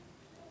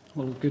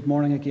Well, good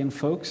morning again,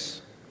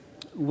 folks.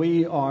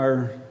 We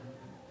are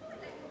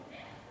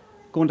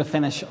going to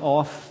finish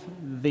off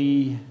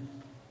the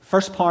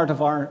first part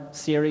of our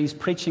series,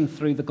 preaching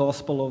through the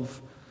Gospel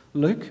of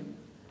Luke.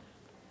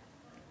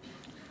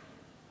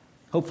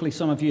 Hopefully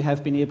some of you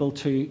have been able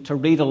to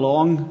read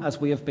along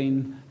as we have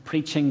been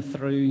preaching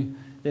through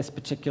this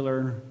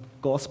particular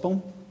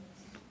Gospel.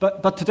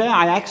 But today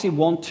I actually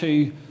want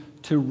to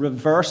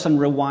reverse and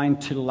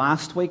rewind to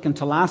last week and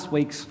to last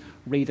week's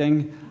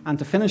reading, and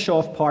to finish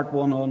off part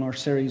one on our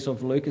series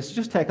of Luke is to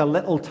just take a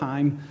little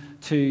time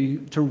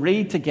to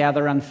read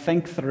together and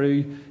think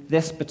through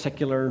this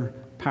particular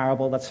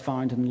parable that's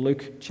found in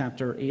Luke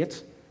chapter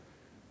 8,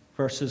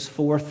 verses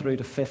 4 through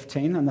to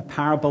 15, and the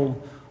parable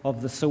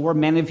of the sower.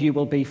 Many of you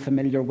will be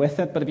familiar with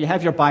it, but if you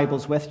have your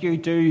Bibles with you,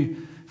 do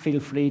feel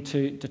free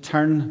to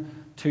turn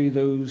to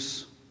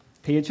those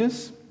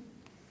pages.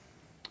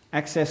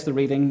 Access the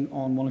reading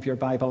on one of your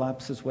Bible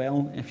apps as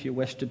well, if you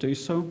wish to do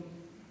so.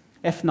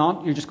 If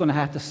not, you're just going to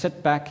have to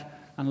sit back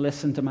and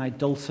listen to my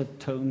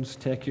dulcet tones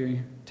take you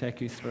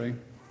through.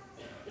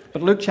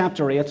 But Luke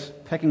chapter 8,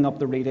 picking up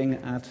the reading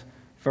at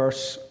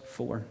verse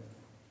 4.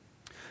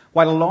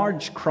 While a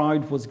large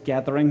crowd was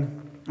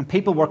gathering and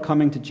people were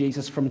coming to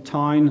Jesus from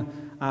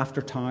town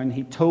after town,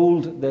 he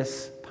told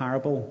this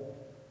parable.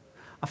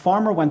 A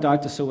farmer went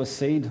out to sow a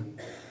seed.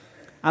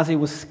 As he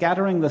was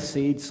scattering the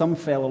seed, some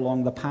fell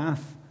along the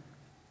path.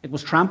 It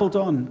was trampled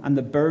on, and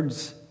the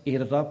birds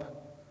ate it up.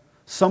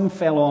 Some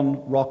fell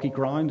on rocky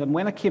ground, and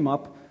when it came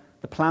up,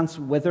 the plants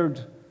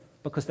withered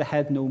because they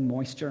had no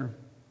moisture.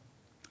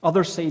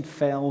 Other seed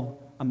fell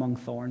among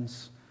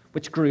thorns,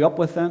 which grew up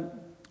with it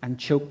and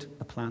choked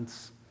the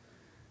plants.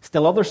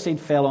 Still other seed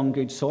fell on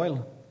good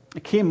soil.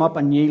 It came up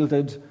and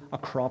yielded a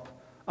crop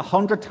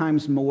 100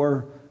 times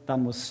more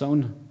than was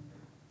sown.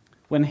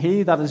 When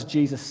he, that is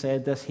Jesus,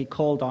 said this, he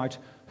called out,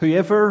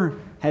 "Whoever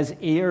has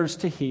ears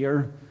to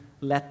hear,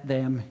 let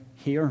them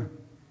hear."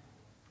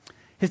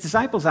 His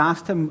disciples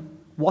asked him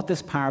what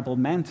this parable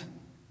meant.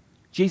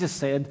 Jesus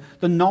said,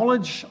 "The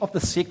knowledge of the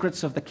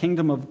secrets of the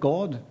kingdom of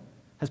God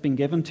has been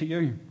given to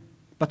you,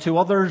 but to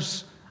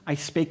others I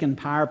speak in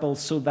parables,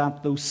 so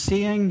that though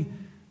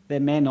seeing they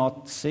may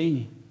not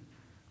see,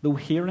 though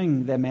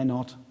hearing they may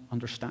not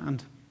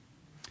understand."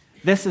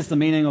 This is the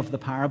meaning of the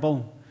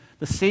parable.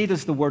 The seed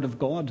is the word of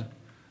God.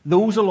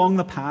 Those along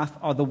the path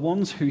are the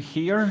ones who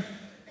hear,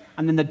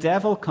 and then the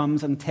devil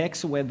comes and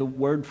takes away the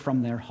word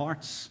from their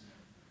hearts,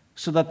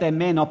 so that they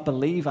may not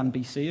believe and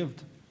be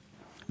saved.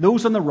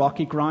 Those on the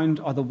rocky ground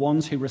are the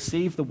ones who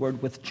receive the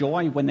word with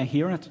joy when they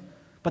hear it,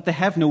 but they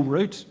have no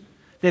root.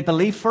 They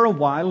believe for a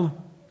while,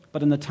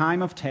 but in the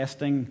time of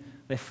testing,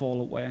 they fall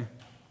away.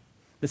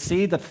 The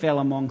seed that fell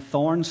among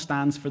thorns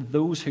stands for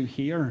those who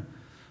hear,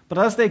 but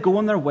as they go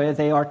on their way,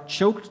 they are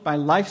choked by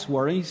life's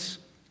worries,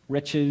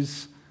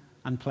 riches,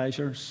 and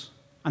pleasures,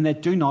 and they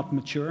do not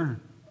mature.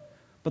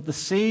 But the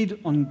seed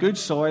on good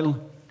soil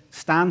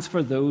stands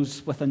for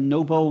those with a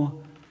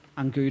noble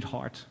and good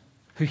heart,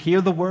 who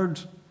hear the word,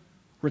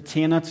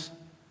 retain it,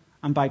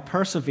 and by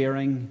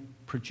persevering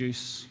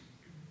produce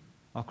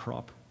a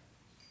crop.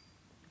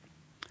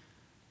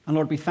 And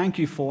Lord, we thank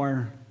you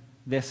for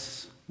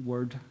this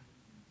word.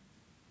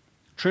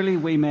 Truly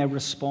we may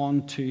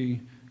respond to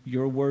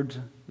your word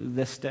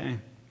this day.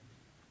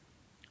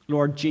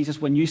 Lord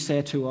Jesus, when you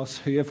say to us,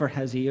 "Whoever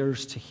has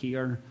ears to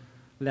hear,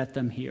 let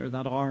them hear,"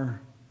 that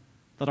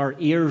our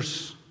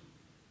ears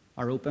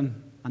are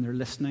open and they're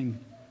listening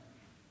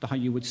to how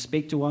you would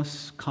speak to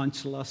us,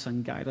 counsel us,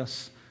 and guide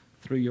us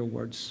through your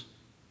words.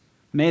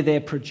 May they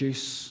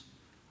produce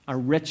a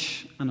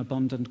rich and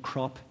abundant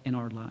crop in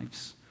our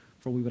lives,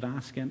 for we would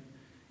ask it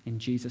in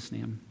Jesus'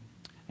 name.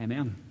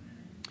 Amen.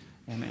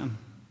 Amen.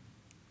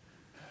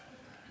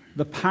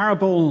 The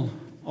parable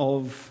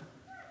of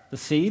the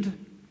seed,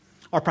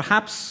 or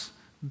perhaps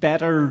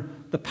better,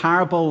 the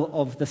parable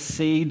of the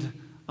seed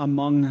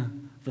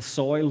among the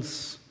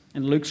soils,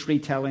 in Luke's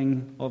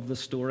retelling of the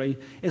story,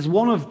 is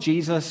one of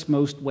Jesus'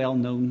 most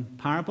well-known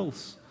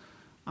parables.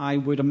 I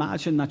would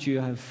imagine that you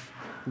have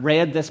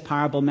read this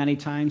parable many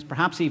times,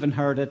 perhaps even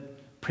heard it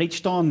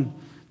preached on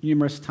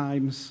numerous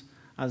times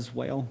as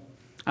well.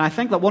 And I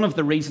think that one of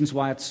the reasons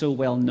why it's so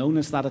well known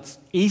is that it's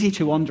easy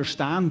to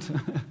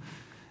understand.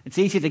 It's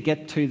easy to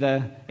get to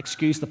the,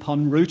 excuse the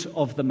pun, root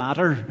of the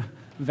matter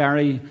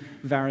very,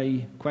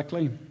 very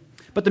quickly.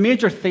 But the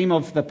major theme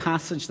of the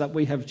passage that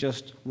we have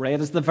just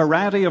read is the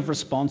variety of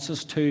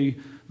responses to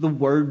the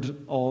Word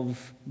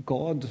of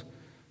God,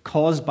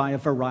 caused by a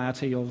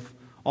variety of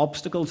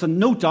obstacles. And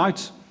no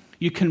doubt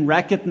you can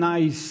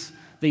recognize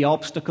the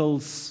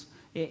obstacles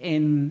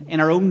in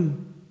our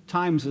own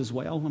times as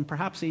well, and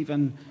perhaps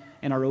even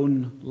in our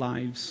own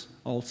lives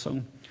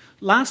also.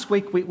 Last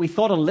week we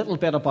thought a little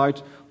bit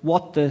about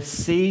what the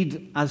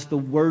seed as the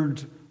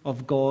Word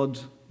of God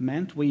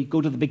meant. We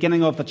go to the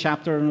beginning of the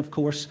chapter, and of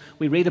course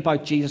we read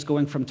about Jesus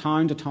going from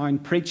town to town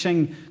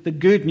preaching the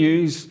good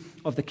news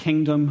of the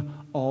kingdom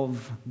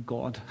of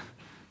God.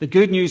 The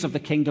good news of the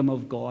kingdom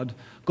of God,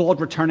 God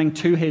returning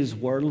to his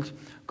world,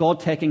 God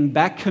taking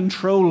back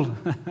control.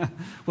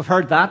 We've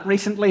heard that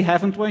recently,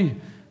 haven't we?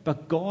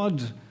 But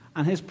God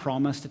and his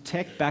promise to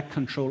take back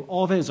control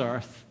of his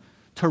earth,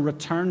 to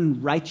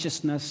return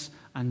righteousness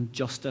and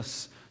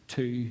justice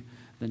to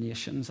the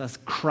nations, as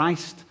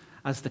Christ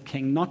as the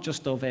king, not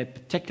just of a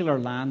particular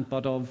land,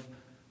 but of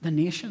the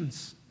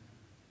nations.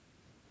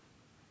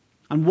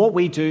 And what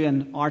we do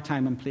in our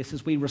time and place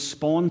is we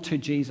respond to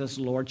Jesus'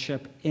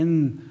 lordship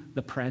in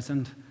the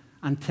present,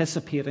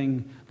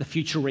 anticipating the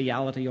future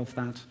reality of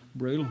that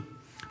rule.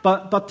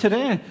 But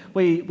today,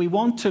 we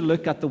want to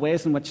look at the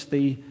ways in which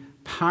the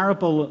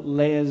parable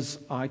lays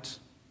out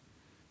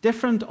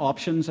different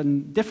options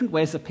and different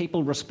ways that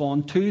people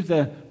respond to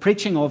the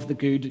preaching of the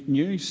good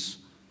news,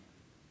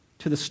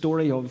 to the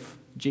story of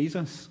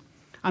Jesus.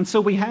 And so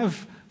we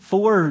have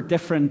 4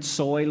 different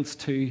soils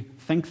to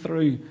think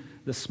through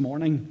this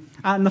morning.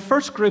 And the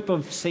first group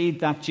of seed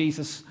that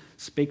Jesus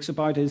speaks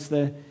about is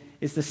the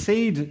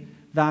seed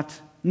that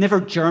never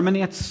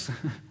germinates.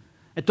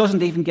 It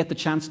doesn't even get the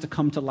chance to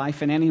come to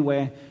life in any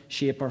way,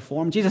 shape, or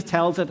form. Jesus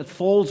tells it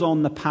falls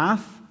on the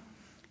path,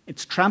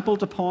 it's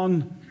trampled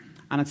upon,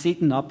 and it's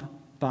eaten up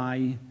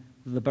by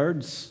the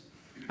birds.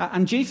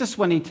 And Jesus,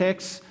 when he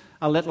takes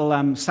a little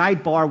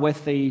sidebar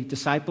with the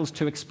disciples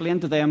to explain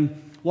to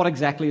them what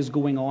exactly is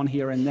going on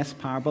here in this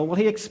parable, well,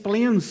 he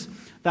explains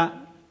that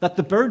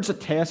the birds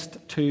attest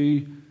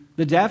to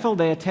the devil.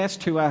 They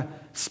attest to a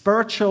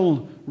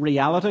spiritual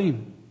reality,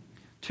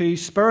 to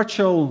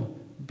spiritual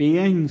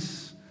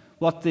beings,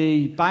 what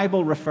the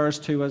Bible refers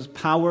to as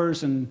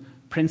powers and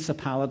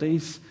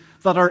principalities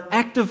that are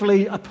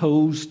actively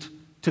opposed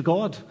to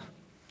God.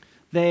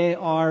 They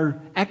are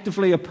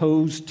actively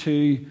opposed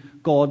to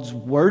God's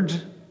word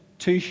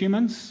to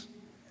humans.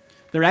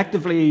 They're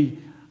actively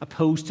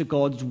opposed to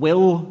God's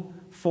will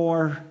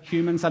for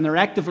humans, and they're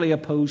actively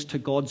opposed to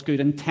God's good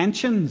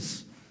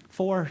intentions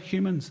for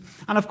humans.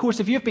 And of course,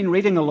 if you've been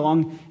reading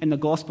along in the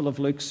Gospel of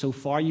Luke so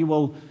far, you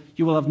will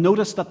have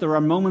noticed that there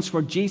are moments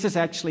where Jesus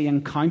actually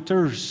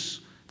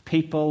encounters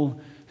people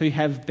who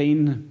have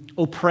been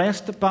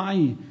oppressed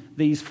by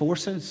these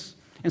forces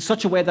in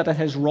such a way that it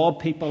has robbed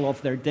people of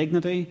their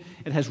dignity,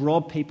 it has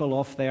robbed people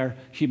of their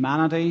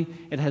humanity,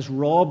 it has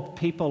robbed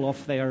people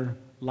of their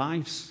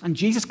lives. And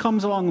Jesus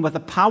comes along, and with the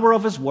power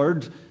of his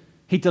word,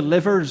 he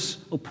delivers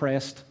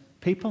oppressed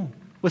people.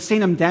 We've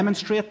seen him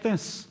demonstrate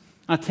this,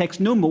 and it takes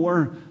no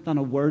more than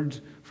a word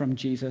from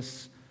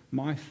Jesus'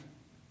 mouth.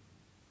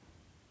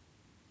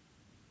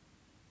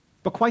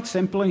 But quite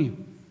simply,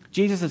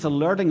 Jesus is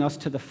alerting us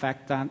to the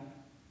fact that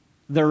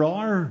there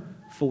are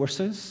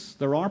forces,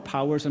 there are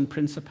powers and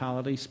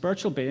principalities,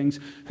 spiritual beings,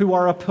 who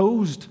are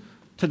opposed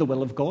to the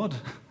will of God.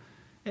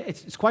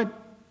 It's quite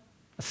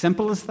as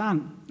simple as that.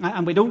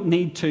 And we don't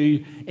need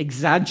to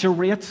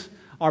exaggerate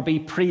or be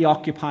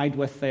preoccupied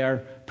with their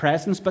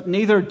presence, but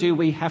neither do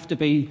we have to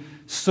be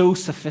so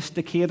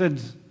sophisticated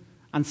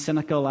and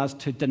cynical as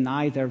to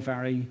deny their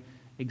very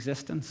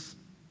existence.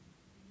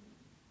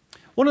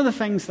 One of the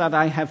things that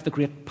I have the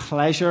great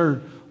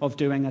pleasure of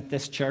doing at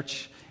this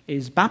church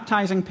is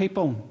baptizing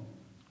people,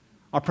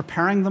 or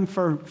preparing them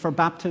for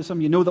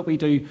baptism. You know that we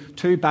do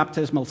 2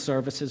 baptismal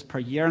services per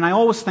year, and I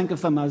always think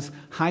of them as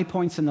high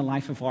points in the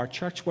life of our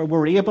church, where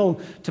we're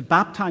able to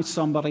baptize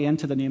somebody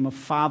into the name of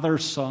Father,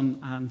 Son,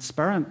 and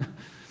Spirit.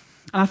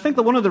 And I think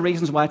that one of the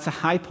reasons why it's a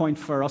high point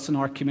for us in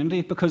our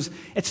community, because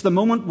it's the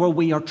moment where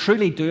we are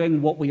truly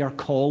doing what we are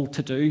called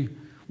to do,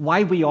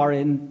 why we are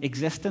in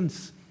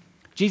existence.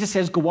 Jesus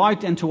says, go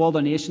out into all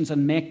the nations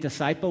and make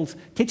disciples,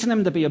 teaching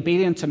them to be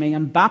obedient to me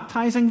and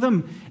baptizing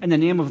them in the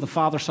name of the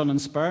Father, Son,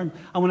 and Spirit.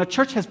 And when a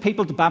church has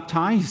people to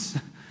baptize,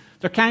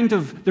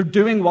 they're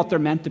doing what they're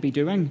meant to be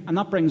doing, and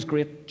that brings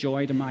great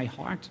joy to my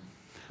heart.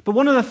 But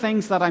one of the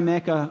things that I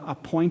make a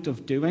point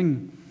of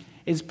doing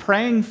is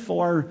praying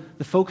for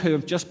the folk who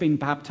have just been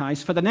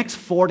baptized for the next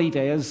 40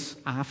 days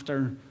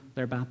after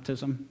their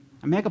baptism.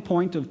 I make a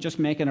point of just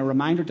making a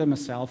reminder to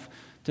myself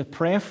to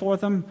pray for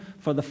them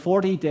for the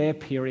 40-day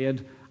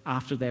period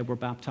after they were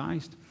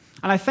baptized.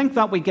 And I think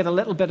that we get a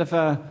little bit of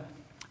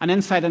an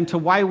insight into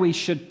why we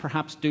should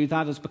perhaps do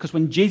that, is because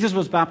when Jesus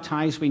was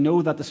baptized, we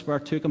know that the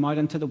Spirit took him out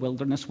into the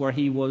wilderness where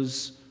he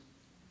was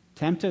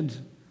tempted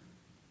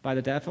by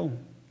the devil.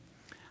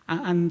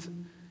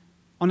 And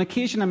on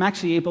occasion, I'm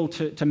actually able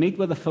to meet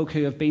with the folk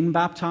who have been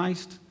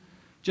baptized,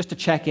 just to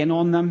check in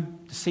on them,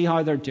 to see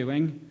how they're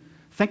doing.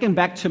 Thinking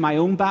back to my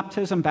own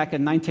baptism back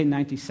in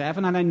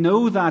 1997, and I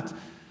know that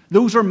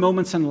those are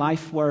moments in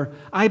life where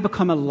I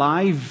become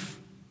alive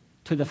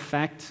to the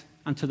fact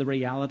and to the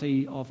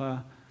reality of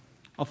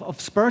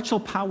spiritual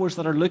powers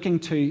that are looking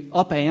to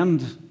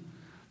upend,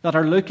 that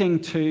are looking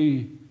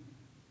to,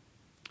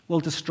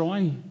 well,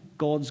 destroy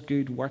God's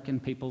good work in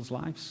people's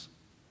lives.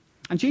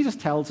 And Jesus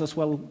tells us,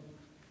 well,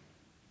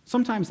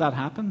 sometimes that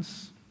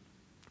happens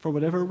for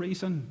whatever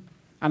reason,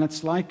 and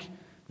it's like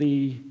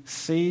the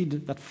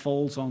seed that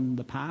falls on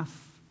the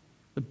path.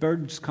 The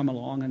birds come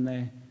along and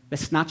they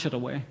snatch it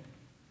away.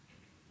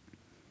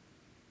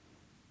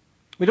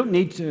 We don't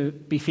need to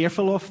be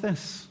fearful of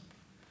this,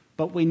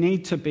 but we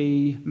need to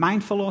be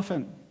mindful of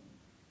it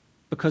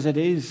because it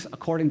is,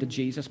 according to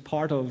Jesus,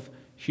 part of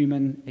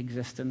human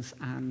existence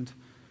and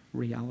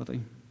reality.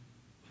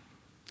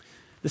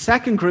 The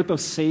second group of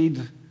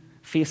seed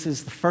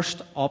faces the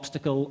first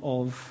obstacle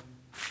of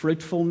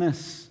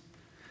fruitfulness.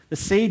 The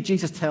seed,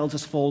 Jesus tells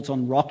us, falls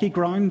on rocky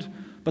ground,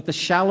 but the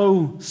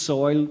shallow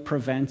soil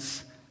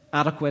prevents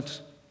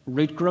adequate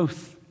root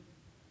growth.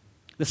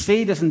 The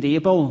seed isn't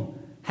able,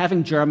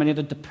 having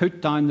germinated, to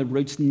put down the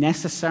roots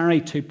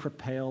necessary to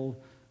propel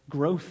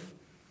growth.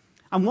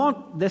 And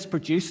what this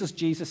produces,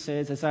 Jesus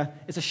says, is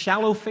a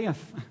shallow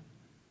faith.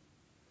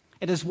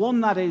 It is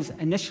one that is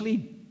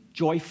initially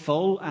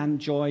joyful and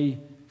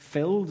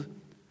joy-filled,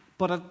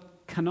 but it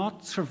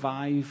cannot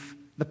survive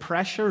the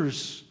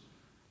pressures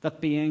that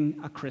being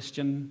a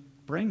Christian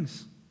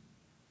brings.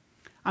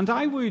 And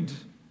I would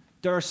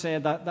dare say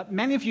that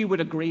many of you would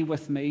agree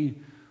with me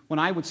when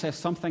I would say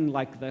something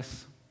like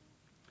this.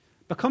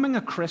 Becoming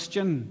a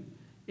Christian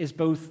is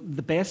both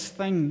the best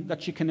thing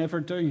that you can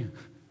ever do,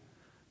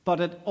 but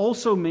it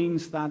also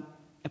means that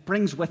it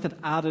brings with it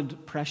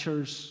added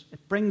pressures.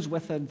 It brings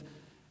with it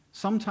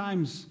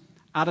sometimes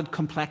added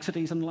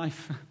complexities in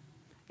life.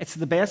 It's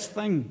the best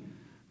thing,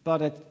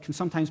 but it can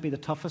sometimes be the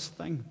toughest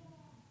thing.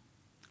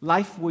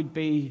 Life would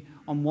be,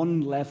 on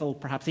one level,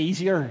 perhaps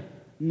easier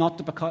not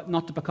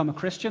to become a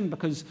Christian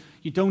because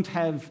you don't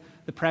have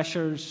the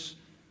pressures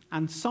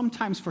and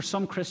sometimes, for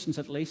some Christians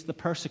at least, the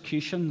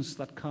persecutions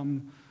that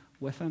come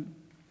with it.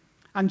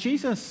 And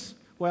Jesus,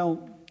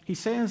 well, he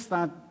says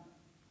that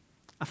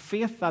a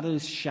faith that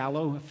is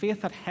shallow, a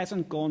faith that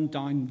hasn't gone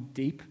down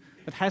deep,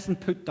 that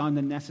hasn't put down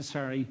the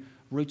necessary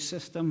root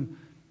system,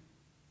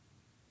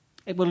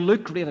 it will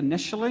look great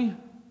initially,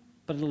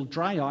 but it'll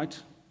dry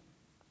out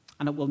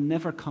and it will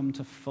never come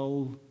to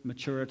full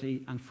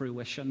maturity and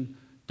fruition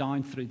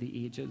down through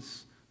the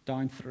ages,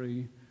 down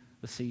through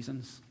the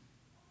seasons.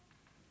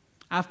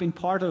 I've been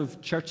part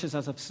of churches,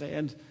 as I've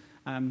said,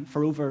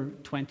 for over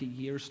 20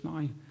 years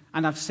now,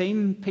 and I've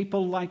seen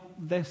people like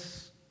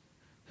this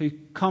who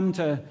come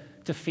to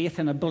faith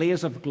in a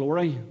blaze of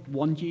glory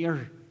one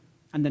year,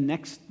 and the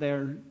next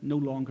they're no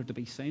longer to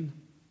be seen.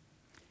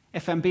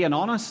 If I'm being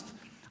honest,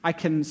 I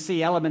can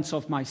see elements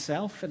of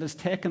myself. It has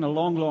taken a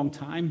long, long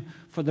time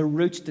for the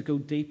roots to go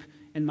deep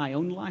in my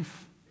own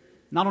life.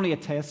 Not only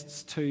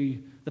attests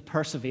to the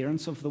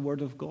perseverance of the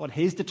Word of God,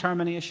 His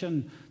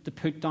determination to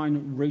put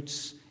down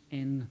roots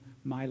in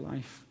my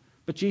life.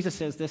 But Jesus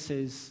says this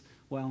is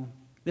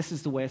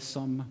the way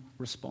some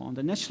respond.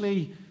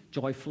 Initially,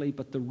 joyfully,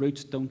 but the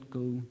roots don't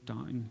go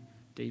down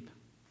deep.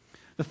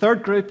 The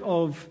third group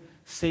of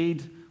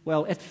seed,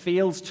 it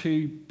fails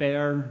to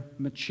bear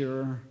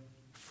mature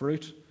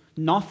fruit.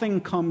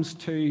 Nothing comes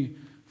to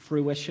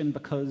fruition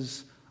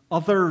because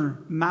other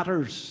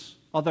matters,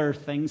 other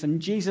things, and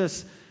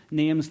Jesus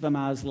names them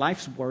as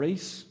life's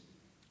worries,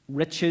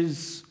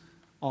 riches,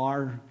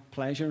 or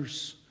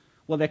pleasures.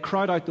 Well, they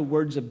crowd out the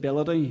word's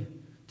ability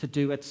to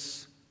do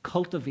its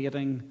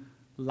cultivating,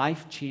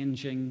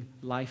 life-changing,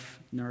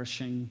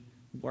 life-nourishing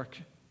work.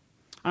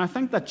 And I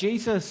think that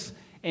Jesus,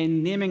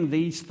 in naming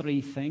these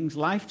three things,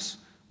 life's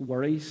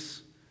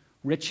worries,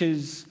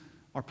 riches,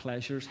 or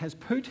pleasures, has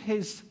put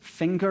his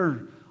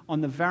finger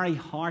on the very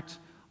heart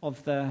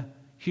of the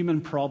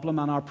human problem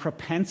and our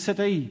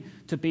propensity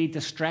to be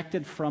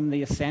distracted from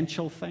the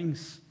essential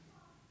things,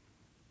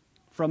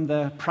 from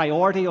the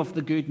priority of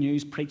the good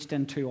news preached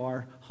into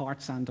our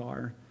hearts and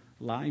our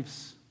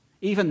lives.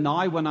 Even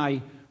now, when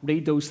I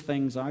read those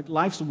things out,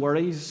 life's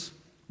worries,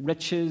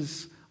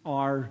 riches,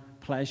 or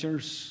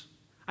pleasures,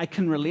 I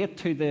can relate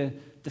to the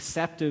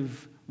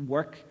deceptive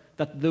work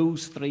that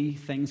those three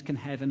things can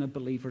have in a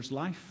believer's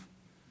life.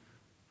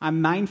 I'm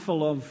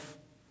mindful of,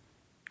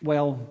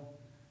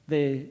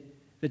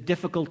 the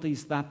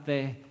difficulties that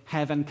they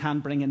have and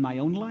can bring in my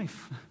own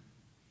life.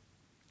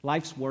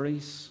 Life's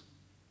worries,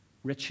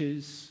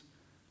 riches,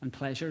 and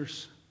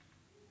pleasures.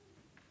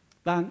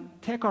 Then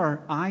take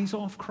our eyes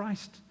off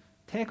Christ.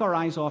 Take our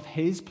eyes off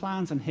His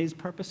plans and His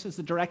purposes,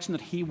 the direction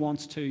that He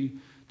wants to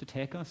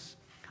take us.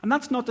 And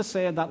that's not to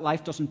say that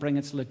life doesn't bring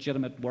its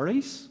legitimate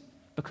worries,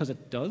 because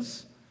it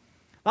does.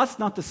 That's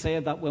not to say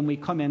that when we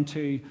come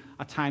into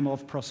a time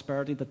of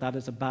prosperity that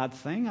is a bad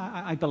thing.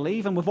 I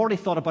believe, and we've already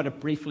thought about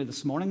it briefly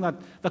this morning,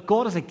 that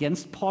God is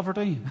against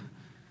poverty.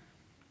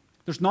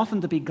 There's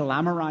nothing to be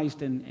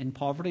glamorized in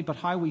poverty, but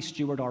how we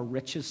steward our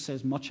riches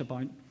says much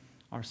about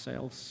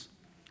ourselves.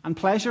 And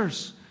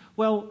pleasures.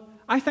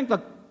 I think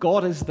that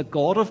God is the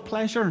God of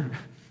pleasure.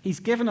 He's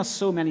given us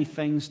so many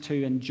things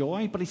to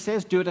enjoy, but He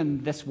says do it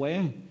in this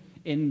way,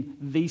 in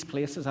these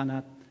places and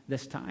at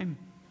this time.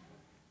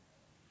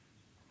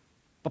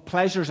 But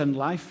pleasures in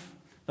life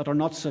that are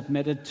not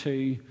submitted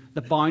to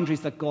the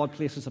boundaries that God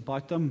places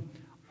about them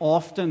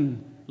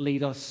often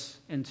lead us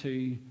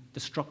into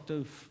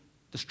destructive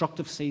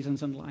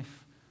seasons in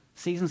life,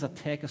 seasons that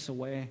take us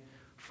away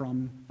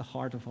from the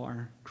heart of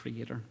our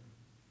Creator.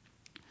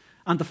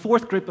 And the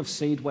fourth group of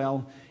seed,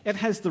 it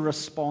has the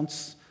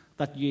response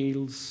that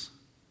yields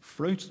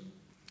fruit.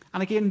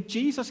 And again,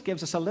 Jesus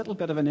gives us a little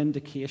bit of an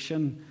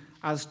indication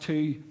as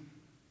to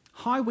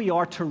how we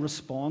are to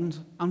respond,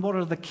 and what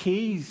are the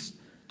keys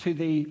to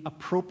the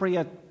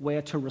appropriate way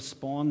to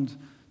respond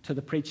to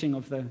the preaching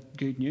of the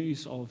good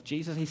news of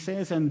Jesus. He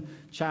says in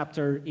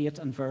chapter 8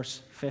 and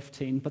verse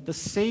 15, "But the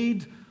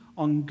seed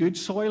on good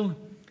soil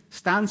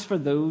stands for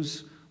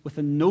those with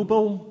a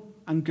noble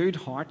and good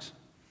heart,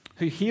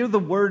 who hear the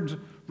word,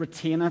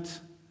 retain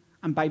it,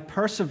 and by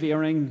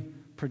persevering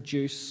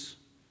produce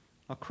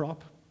a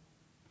crop."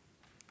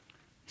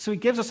 So he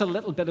gives us a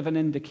little bit of an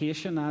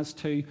indication as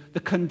to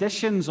the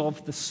conditions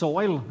of the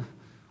soil,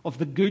 of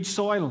the good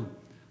soil,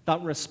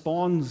 that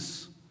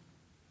responds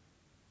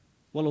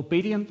well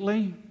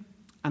obediently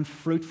and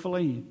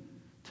fruitfully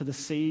to the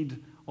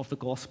seed of the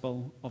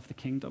gospel of the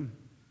kingdom.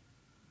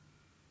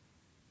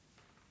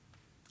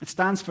 It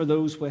stands for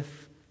those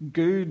with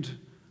good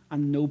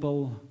and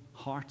noble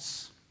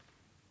hearts.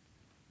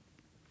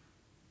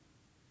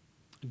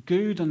 A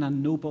good and a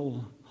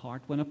noble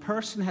heart. When a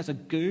person has a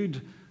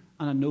good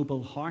and a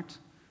noble heart,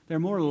 they're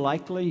more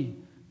likely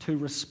to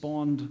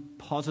respond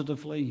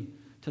positively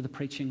to the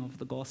preaching of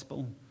the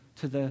gospel,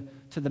 to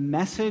the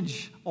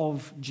message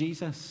of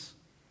Jesus.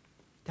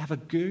 They have a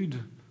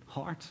good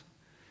heart.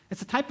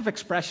 It's a type of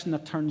expression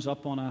that turns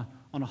up on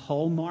a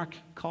Hallmark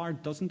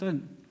card, doesn't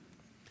it?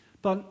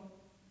 But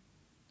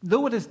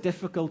though it is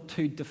difficult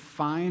to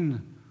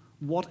define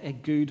what a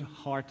good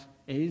heart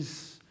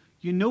is,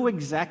 you know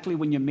exactly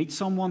when you meet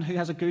someone who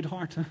has a good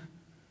heart.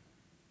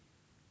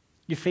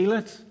 You feel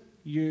it,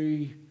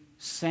 you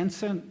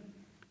sense it,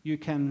 you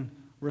can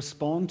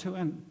respond to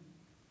it.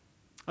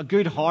 A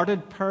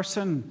good-hearted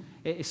person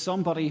is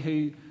somebody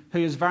who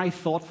is very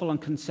thoughtful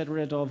and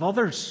considerate of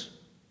others.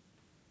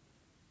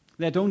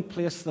 They don't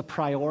place the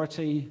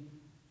priority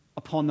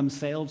upon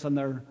themselves and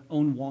their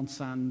own wants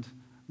and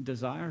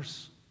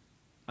desires.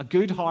 A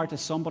good heart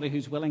is somebody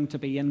who's willing to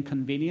be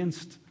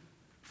inconvenienced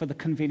for the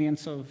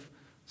convenience of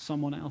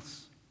someone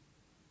else.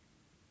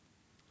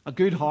 A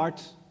good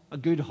heart, a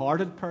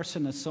good-hearted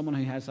person is someone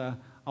who has a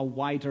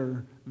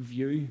wider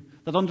view,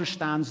 that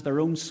understands their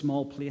own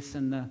small place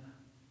in the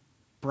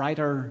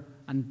brighter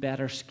and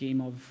better scheme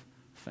of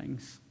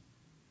things.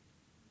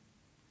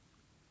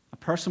 A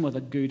person with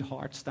a good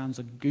heart stands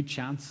a good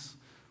chance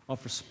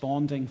of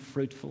responding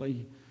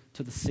fruitfully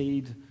to the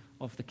seed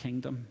of the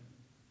kingdom.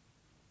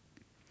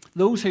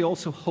 Those who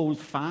also hold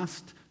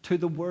fast to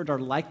the word are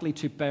likely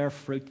to bear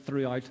fruit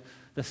throughout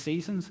the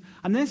seasons.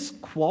 And this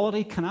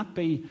quality cannot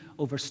be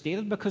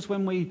overstated, because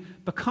when we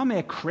become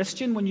a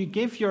Christian, when you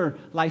give your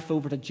life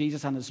over to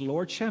Jesus and his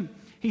lordship,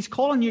 he's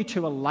calling you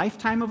to a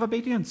lifetime of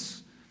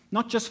obedience.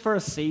 Not just for a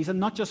season,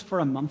 not just for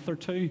a month or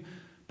two,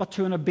 but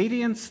to an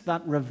obedience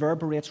that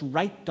reverberates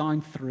right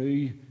down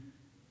through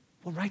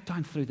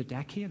the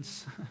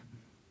decades.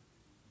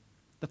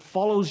 That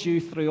follows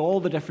you through all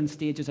the different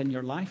stages in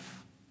your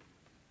life.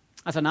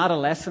 As an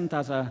adolescent,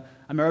 as an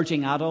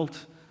emerging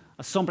adult,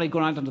 as somebody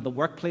going out into the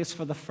workplace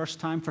for the first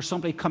time, for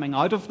somebody coming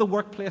out of the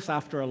workplace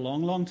after a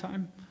long, long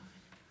time,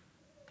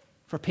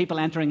 for people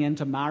entering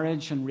into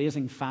marriage and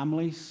raising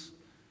families,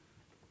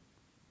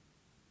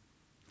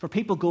 for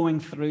people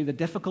going through the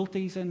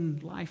difficulties in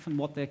life and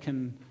what they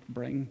can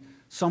bring,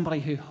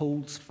 somebody who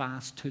holds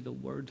fast to the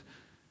word.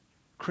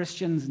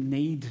 Christians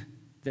need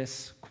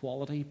this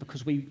quality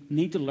because we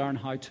need to learn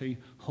how to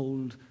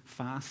hold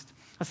fast.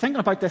 I was thinking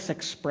about this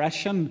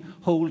expression,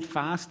 hold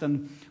fast,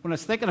 and when I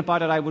was thinking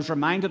about it, I was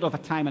reminded of a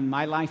time in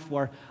my life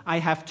where I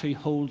have to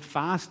hold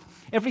fast.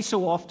 Every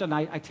so often,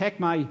 I take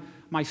my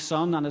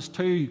son and his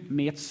two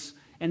mates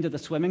into the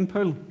swimming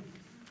pool.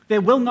 They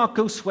will not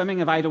go swimming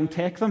if I don't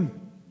take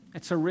them.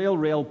 It's a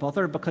real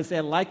bother because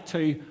they like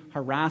to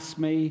harass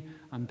me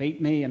and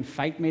beat me and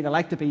fight me. They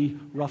like to be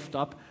roughed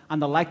up,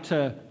 and they like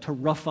to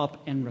rough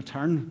up in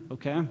return,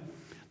 okay?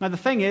 Now, the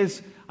thing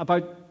is,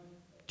 about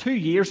 2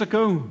 years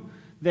ago,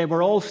 they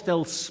were all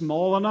still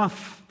small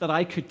enough that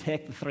I could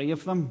take the three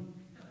of them.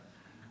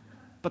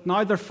 But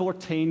now they're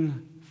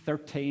 14,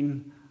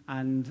 13,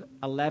 and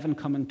 11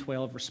 coming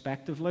 12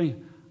 respectively,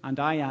 and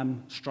I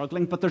am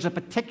struggling. But there's a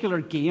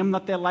particular game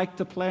that they like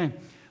to play.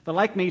 They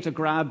like me to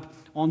grab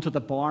onto the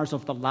bars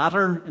of the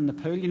ladder in the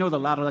pool. You know, the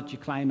ladder that you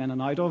climb in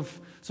and out of.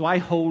 So I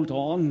hold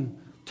on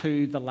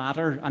to the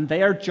ladder, and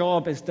their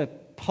job is to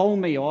pull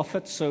me off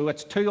it. So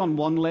it's two on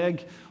one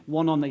leg,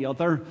 one on the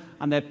other,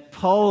 and they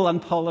pull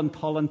and pull and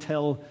pull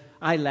until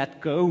I let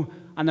go.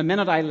 And the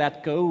minute I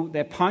let go,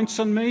 they pounce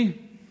on me.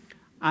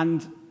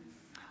 And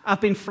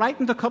I've been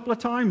frightened a couple of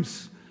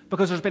times,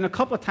 because there's been a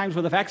couple of times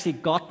where they've actually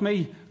got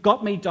me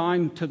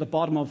down to the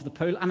bottom of the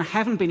pool, and I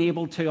haven't been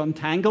able to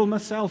untangle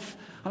myself.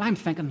 And I'm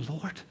thinking,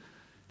 Lord,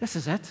 this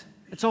is it.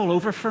 It's all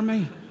over for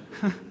me.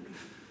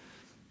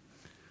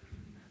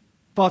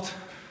 But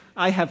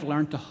I have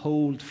learned to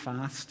hold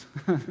fast.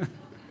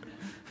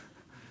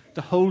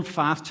 To hold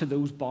fast to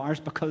those bars,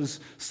 because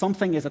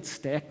something is at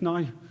stake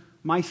now.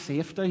 My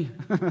safety.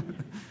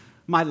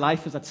 My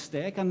life is at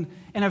stake. And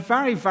in a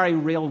very, very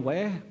real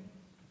way,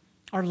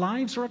 our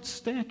lives are at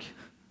stake.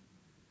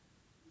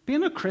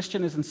 Being a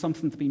Christian isn't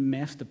something to be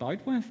messed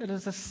about with. It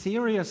is a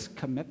serious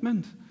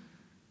commitment.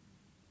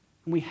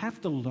 And we have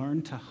to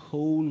learn to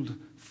hold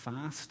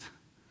fast.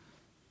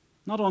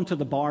 Not onto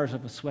the bars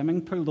of a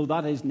swimming pool, though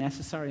that is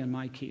necessary in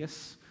my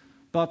case,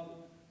 but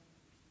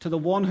to the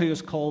one who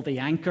is called the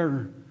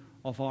anchor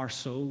of our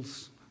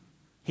souls.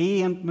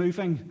 He ain't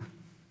moving.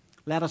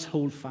 Let us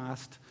hold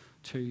fast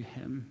to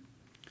him.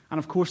 And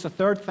of course, the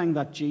third thing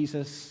that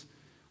Jesus,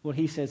 what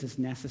he says is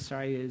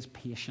necessary, is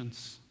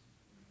patience.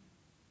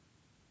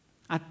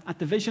 At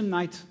the vision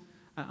night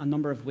a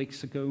number of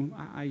weeks ago,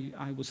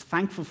 I was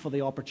thankful for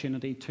the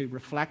opportunity to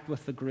reflect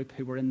with the group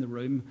who were in the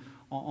room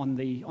on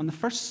the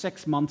first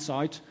 6 months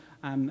out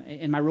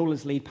in my role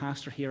as lead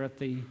pastor here at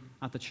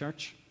the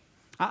church.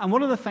 And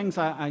one of the things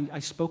I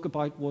spoke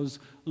about was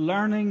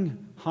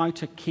learning how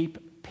to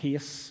keep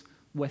pace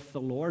with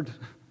the Lord,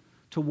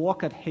 to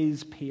walk at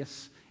his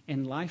pace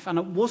in life. And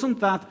it wasn't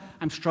that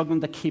I'm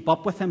struggling to keep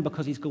up with him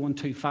because he's going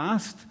too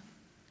fast,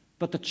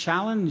 but the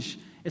challenge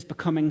is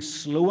becoming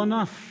slow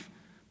enough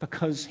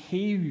because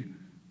he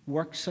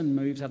works and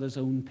moves at his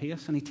own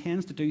pace, and he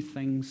tends to do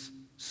things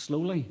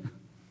slowly.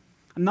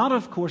 And that,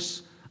 of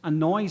course,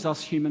 annoys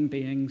us human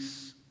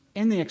beings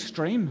in the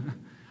extreme,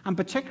 and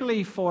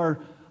particularly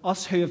for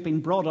us who have been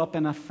brought up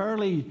in a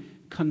fairly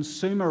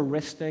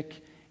consumeristic,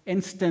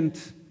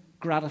 instant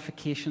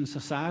gratification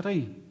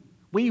society.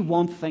 We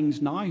want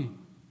things now.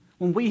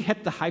 When we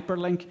hit the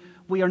hyperlink,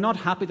 we are not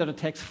happy that it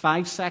takes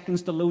 5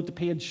 seconds to load the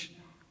page.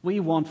 We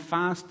want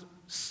fast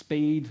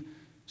speed,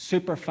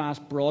 super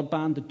fast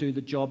broadband to do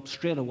the job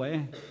straight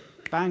away.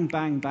 Bang,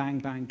 bang, bang,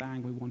 bang,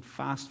 bang. We want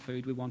fast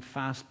food. We want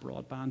fast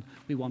broadband.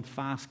 We want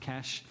fast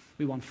cash.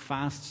 We want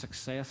fast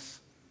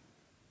success.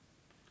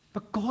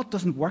 But God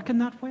doesn't work in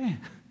that way.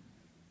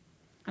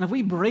 And if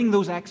we bring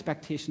those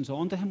expectations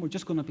onto him, we're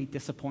just going to be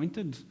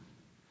disappointed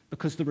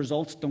because the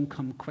results don't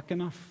come quick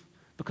enough,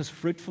 because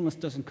fruitfulness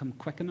doesn't come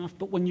quick enough.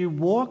 But when you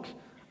walk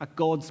at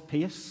God's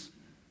pace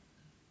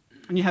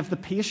and you have the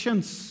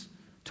patience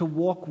to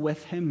walk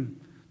with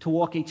him, to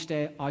walk each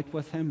day out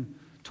with him,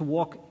 to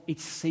walk each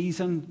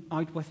season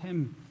out with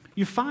him,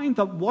 you find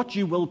that what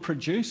you will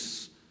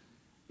produce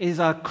is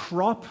a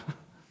crop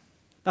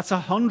that's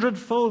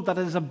 100-fold, that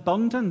is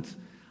abundant,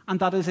 and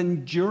that is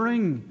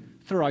enduring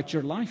throughout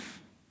your life.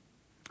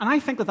 And I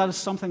think that is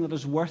something that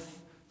is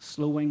worth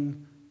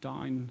slowing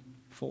down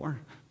for.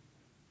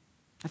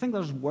 I think that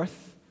is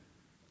worth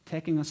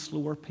taking a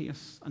slower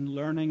pace and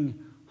learning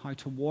how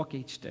to walk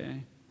each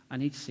day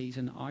and each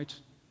season out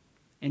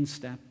in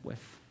step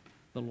with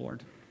the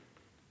Lord.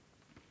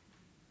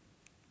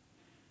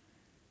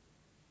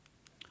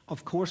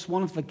 Of course,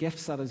 one of the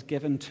gifts that is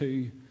given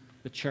to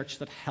the church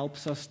that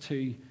helps us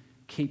to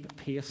keep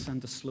pace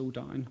and to slow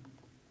down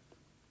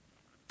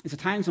is the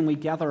times when we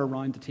gather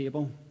around the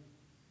table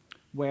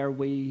where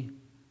we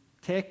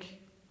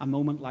take a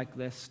moment like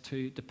this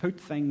to put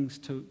things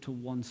to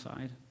one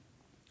side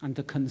and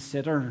to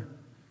consider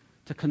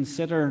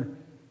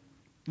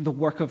the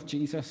work of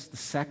Jesus, the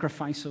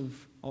sacrifice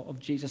of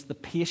Jesus, the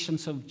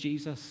patience of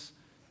Jesus,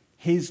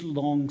 his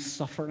long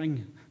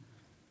suffering.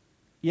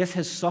 Yes,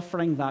 his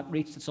suffering that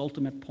reached its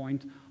ultimate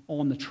point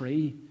on the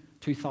tree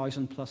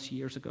 2,000 plus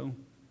years ago.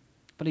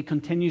 But he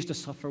continues to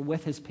suffer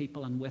with his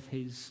people and with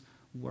his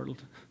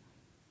world.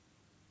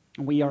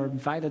 And we are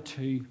invited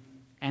to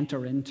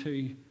enter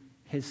into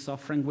his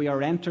suffering. We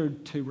are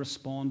entered to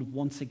respond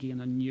once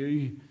again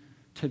anew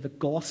to the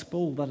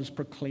gospel that is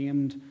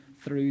proclaimed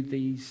through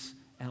these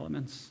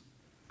elements.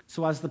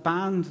 So as the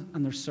band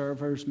and their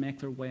servers make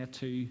their way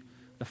to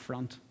the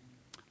front,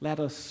 let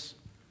us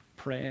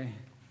pray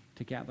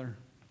together.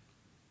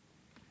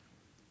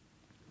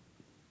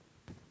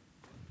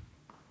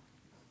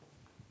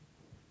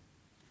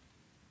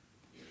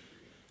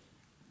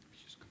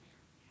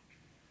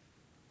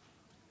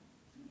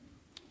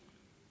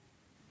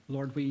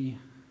 Lord, we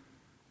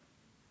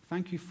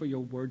thank you for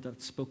your word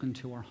that's spoken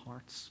to our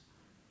hearts.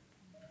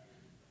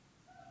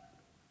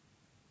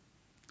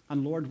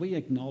 And Lord, we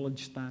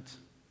acknowledge that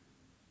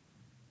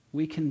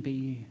we can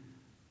be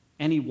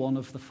any one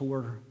of the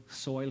 4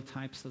 soil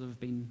types that have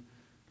been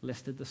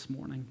listed this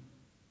morning.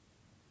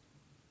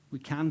 We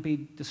can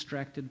be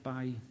distracted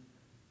by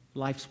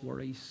life's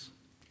worries,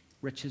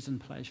 riches and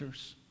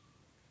pleasures.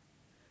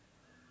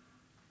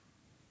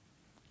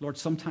 Lord,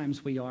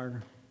 sometimes we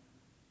are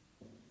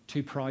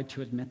too proud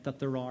to admit that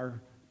there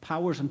are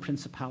powers and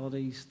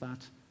principalities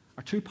that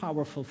are too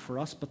powerful for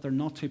us, but they're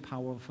not too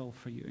powerful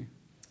for you.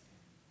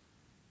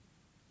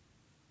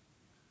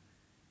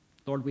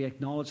 Lord, we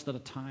acknowledge that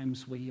at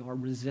times we are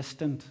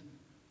resistant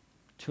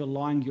to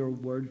allowing your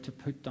word to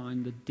put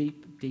down the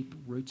deep, deep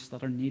roots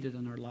that are needed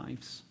in our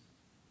lives.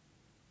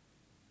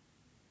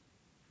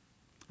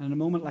 And in a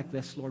moment like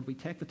this, Lord, we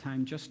take the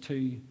time just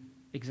to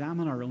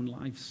examine our own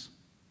lives.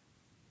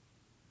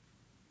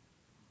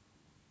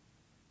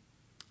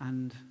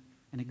 And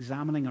in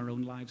examining our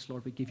own lives,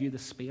 Lord, we give you the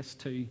space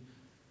to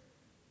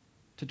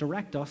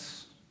direct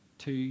us,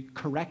 to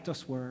correct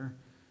us where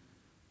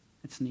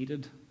it's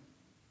needed.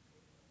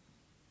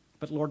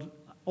 But Lord,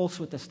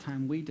 also at this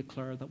time, we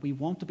declare that we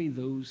want to be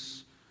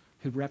those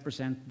who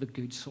represent the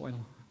good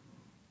soil,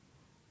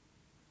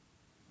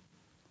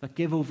 that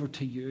give over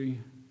to you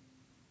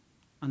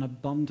an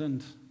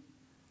abundant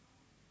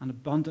an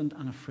abundant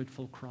and a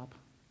fruitful crop.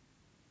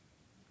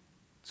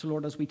 So,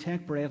 Lord, as we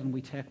take bread and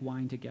we take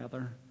wine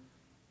together,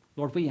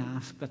 Lord, we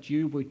ask that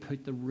you would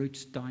put the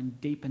roots down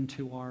deep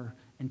into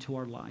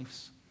our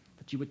lives,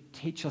 that you would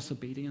teach us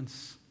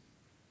obedience,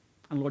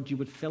 and Lord, you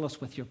would fill us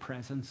with your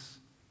presence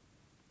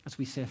as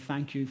we say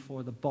thank you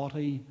for the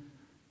body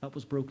that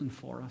was broken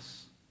for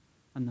us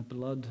and the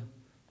blood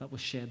that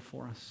was shed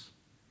for us.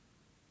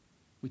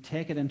 We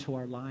take it into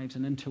our lives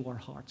and into our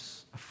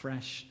hearts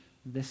afresh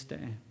this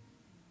day.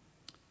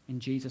 In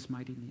Jesus'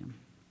 mighty name.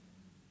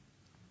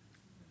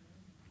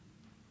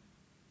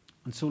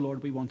 And so,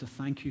 Lord, we want to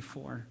thank you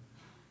for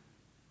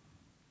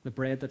the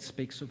bread that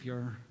speaks of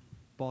your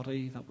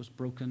body that was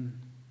broken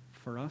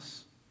for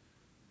us.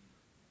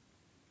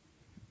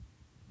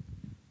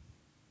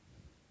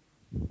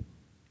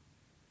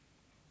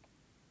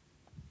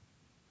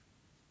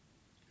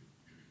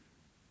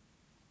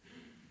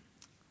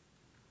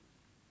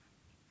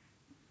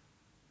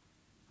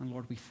 And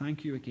Lord, we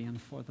thank you again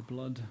for the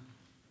blood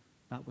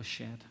that was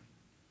shed.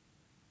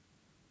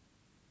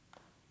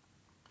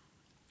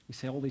 We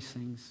say all these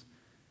things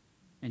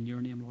in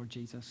your name, Lord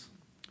Jesus.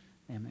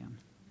 Amen.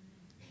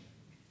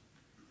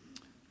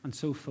 And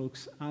so,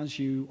 folks, as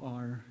you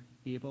are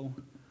able,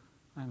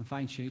 I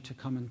invite you to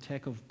come and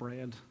take of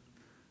bread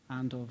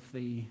and of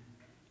the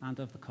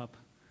cup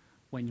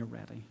when you're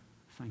ready.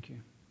 Thank you.